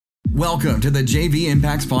Welcome to the JV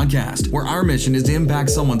Impacts Podcast, where our mission is to impact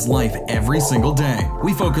someone's life every single day.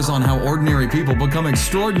 We focus on how ordinary people become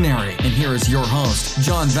extraordinary. And here is your host,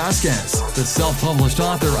 John Vasquez, the self-published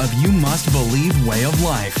author of You Must Believe Way of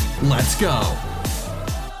Life. Let's go.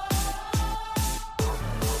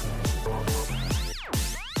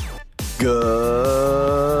 Good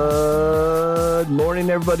morning,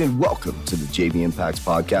 everybody, and welcome to the JV Impacts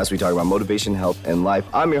Podcast. We talk about motivation, health, and life.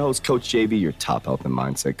 I'm your host, Coach JV, your top health and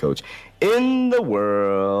mindset coach in the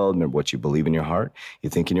world. Remember, what you believe in your heart, you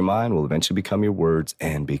think in your mind, will eventually become your words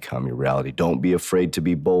and become your reality. Don't be afraid to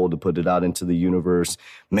be bold, to put it out into the universe.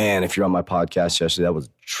 Man, if you're on my podcast yesterday, that was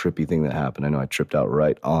a trippy thing that happened. I know I tripped out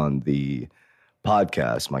right on the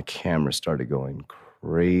podcast. My camera started going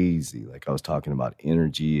crazy. Like I was talking about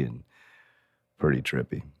energy and pretty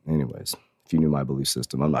trippy. Anyways, if you knew my belief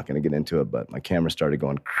system, I'm not going to get into it, but my camera started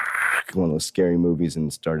going one of those scary movies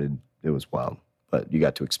and it was wild. But you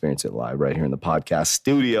got to experience it live right here in the podcast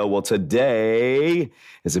studio. Well, today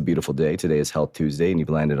is a beautiful day. Today is Health Tuesday, and you've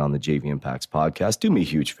landed on the JV Impacts Podcast. Do me a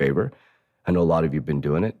huge favor. I know a lot of you have been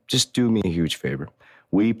doing it. Just do me a huge favor.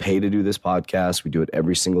 We pay to do this podcast. We do it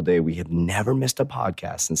every single day. We have never missed a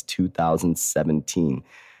podcast since 2017.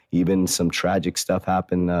 Even some tragic stuff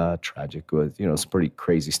happened. Some pretty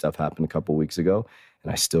crazy stuff happened a couple weeks ago,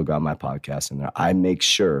 and I still got my podcast in there. I make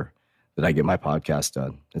sure that I get my podcast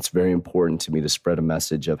done. It's very important to me to spread a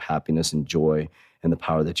message of happiness and joy and the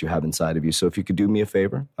power that you have inside of you. So if you could do me a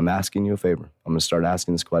favor, I'm asking you a favor. I'm going to start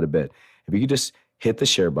asking this quite a bit. If you could just hit the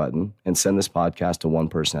share button and send this podcast to one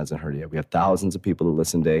person that hasn't heard it yet. We have thousands of people that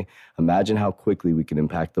listen today. Imagine how quickly we can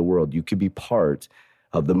impact the world. You could be part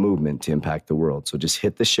of the movement to impact the world. So just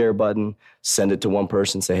hit the share button, send it to one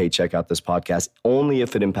person, say, hey, check out this podcast, only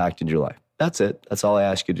if it impacted your life. That's it. That's all I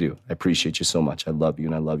ask you to do. I appreciate you so much. I love you,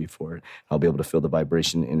 and I love you for it. I'll be able to feel the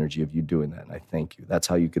vibration and energy of you doing that, and I thank you. That's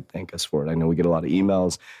how you could thank us for it. I know we get a lot of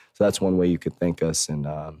emails, so that's one way you could thank us, and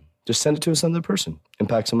just send it to another person.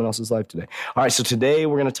 Impact someone else's life today. All right, so today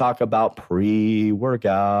we're going to talk about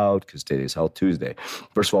pre-workout, because today is Health Tuesday.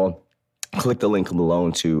 First of all, click the link below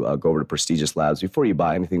to go over to Prestigious Labs. Before you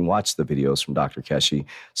buy anything, watch the videos from Dr. Keshi,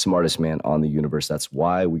 smartest man on the universe. That's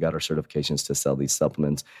why we got our certifications to sell these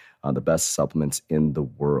supplements, the best supplements in the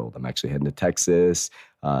world. I'm actually heading to Texas.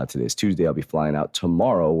 Today's Tuesday. I'll be flying out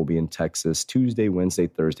tomorrow. We'll be in Texas Tuesday, Wednesday,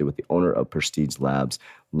 Thursday with the owner of Prestige Labs,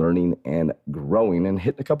 learning and growing and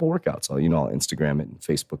hitting a couple workouts. I'll Instagram it and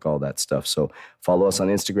Facebook, all that stuff. So follow us on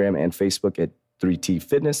Instagram and Facebook at 3T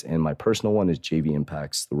Fitness, and my personal one is JV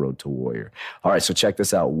Impacts, The Road to Warrior. All right, so check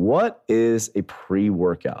this out. What is a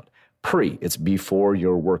pre-workout? It's before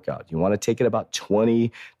your workout. You want to take it about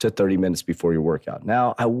 20 to 30 minutes before your workout.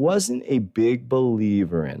 Now, I wasn't a big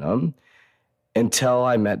believer in them until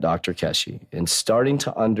I met Dr. Keshi and starting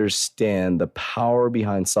to understand the power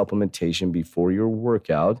behind supplementation before your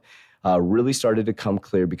workout really started to come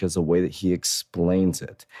clear because of the way that he explains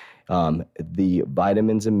it. The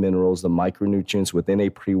vitamins and minerals, the micronutrients within a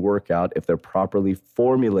pre-workout, if they're properly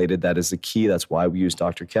formulated, that is the key. That's why we use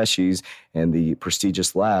Dr. Keshi's and the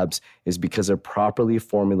Prestigious Labs, is because they're properly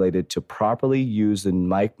formulated to properly use the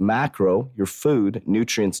macro, your food,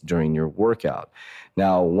 nutrients during your workout.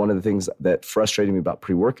 Now, one of the things that frustrated me about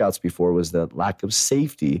pre-workouts before was the lack of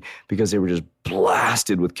safety, because they were just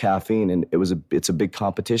blasted with caffeine, and it's a big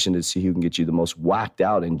competition to see who can get you the most whacked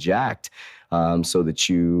out and jacked, so that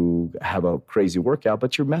you have a crazy workout,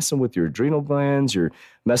 but you're messing with your adrenal glands, you're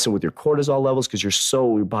messing with your cortisol levels because your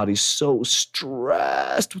body's so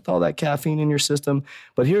stressed with all that caffeine in your system.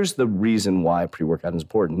 But here's the reason why pre-workout is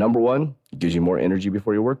important. Number one, it gives you more energy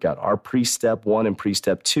before your workout. Our pre-step 1 and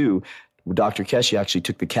pre-step 2, Dr. Keshi actually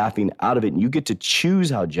took the caffeine out of it, and you get to choose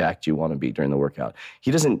how jacked you want to be during the workout.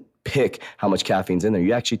 He doesn't pick how much caffeine's in there.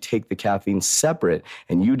 You actually take the caffeine separate,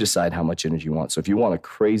 and you decide how much energy you want. So if you want a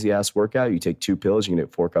crazy-ass workout, you take 2 pills, you can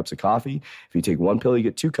get 4 cups of coffee. If you take 1 pill, you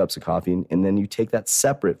get 2 cups of coffee, and then you take that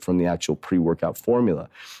separate from the actual pre-workout formula.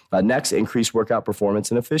 Next, increase workout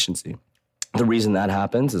performance and efficiency. The reason that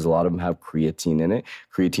happens is a lot of them have creatine in it.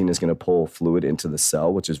 Creatine is going to pull fluid into the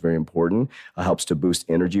cell, which is very important. Helps to boost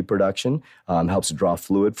energy production, helps to draw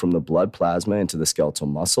fluid from the blood plasma into the skeletal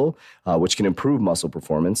muscle, which can improve muscle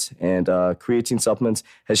performance. And creatine supplements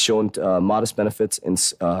has shown modest benefits in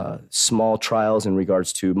small trials in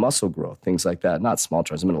regards to muscle growth, things like that. Not small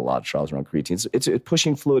trials. I've been in a lot of trials around creatine. It's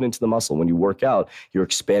pushing fluid into the muscle. When you work out, you're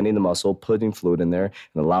expanding the muscle, putting fluid in there,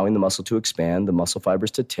 and allowing the muscle to expand, the muscle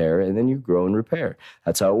fibers to tear, and then you grow and repair.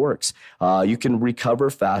 That's how it works. You can recover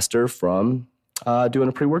faster from doing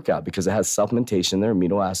a pre-workout because it has supplementation there,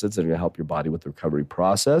 amino acids that are going to help your body with the recovery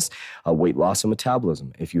process, weight loss and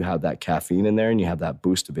metabolism. If you have that caffeine in there and you have that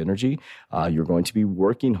boost of energy, you're going to be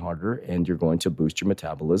working harder and you're going to boost your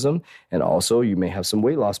metabolism. And also you may have some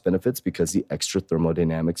weight loss benefits because the extra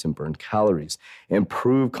thermodynamics and burned calories.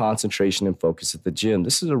 Improve concentration and focus at the gym.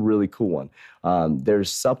 This is a really cool one.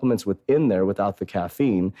 There's supplements within there without the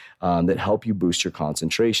caffeine that help you boost your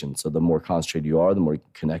concentration. So the more concentrated you are, the more you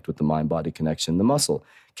can connect with the mind-body connection, the muscle.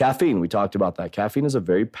 Caffeine, we talked about that. Caffeine is a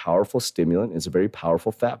very powerful stimulant. It's a very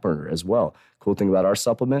powerful fat burner as well. Cool thing about our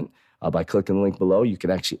supplement, by clicking the link below, you can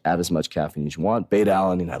actually add as much caffeine as you want.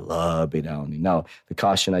 Beta-alanine, I love beta-alanine. Now, the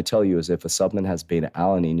caution I tell you is if a supplement has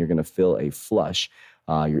beta-alanine, you're going to feel a flush.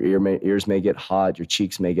 Your ears may get hot, your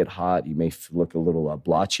cheeks may get hot, you may look a little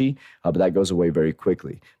blotchy, but that goes away very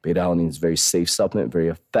quickly. Beta-alanine is a very safe supplement, very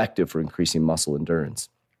effective for increasing muscle endurance.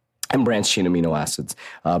 And branched-chain amino acids.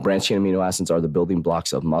 Branched-chain amino acids are the building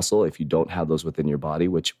blocks of muscle. If you don't have those within your body,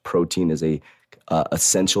 which protein is a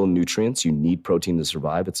essential nutrients, you need protein to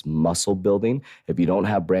survive. It's muscle building. If you don't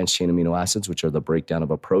have branched-chain amino acids, which are the breakdown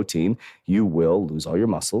of a protein, you will lose all your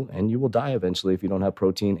muscle and you will die eventually if you don't have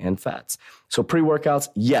protein and fats. So pre-workouts,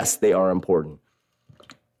 yes, they are important.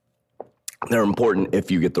 They're important if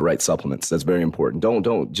you get the right supplements. That's very important.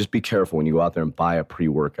 Don't just be careful when you go out there and buy a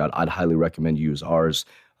pre-workout. I'd highly recommend you use ours.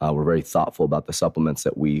 We're very thoughtful about the supplements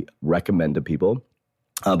that we recommend to people.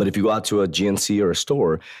 But if you go out to a GNC or a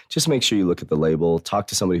store, just make sure you look at the label, talk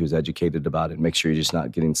to somebody who's educated about it, make sure you're just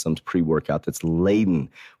not getting some pre-workout that's laden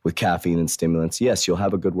with caffeine and stimulants. Yes, you'll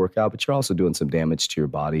have a good workout, but you're also doing some damage to your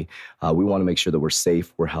body. We want to make sure that we're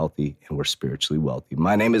safe, we're healthy, and we're spiritually wealthy.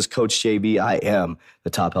 My name is Coach JV. I am the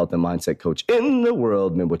top health and mindset coach in the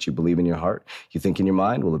world. Remember, what you believe in your heart, you think in your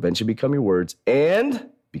mind, will eventually become your words and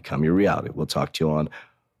become your reality. We'll talk to you on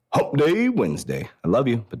Hump Day Wednesday. I love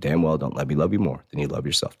you, but damn well don't let me love you more than you love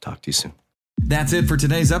yourself. Talk to you soon. That's it for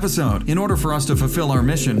today's episode. In order for us to fulfill our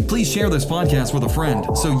mission, please share this podcast with a friend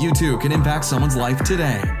so you too can impact someone's life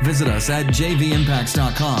today. Visit us at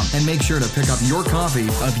jvimpacts.com and make sure to pick up your copy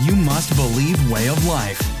of You Must Believe Way of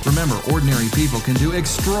Life. Remember, ordinary people can do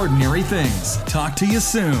extraordinary things. Talk to you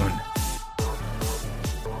soon.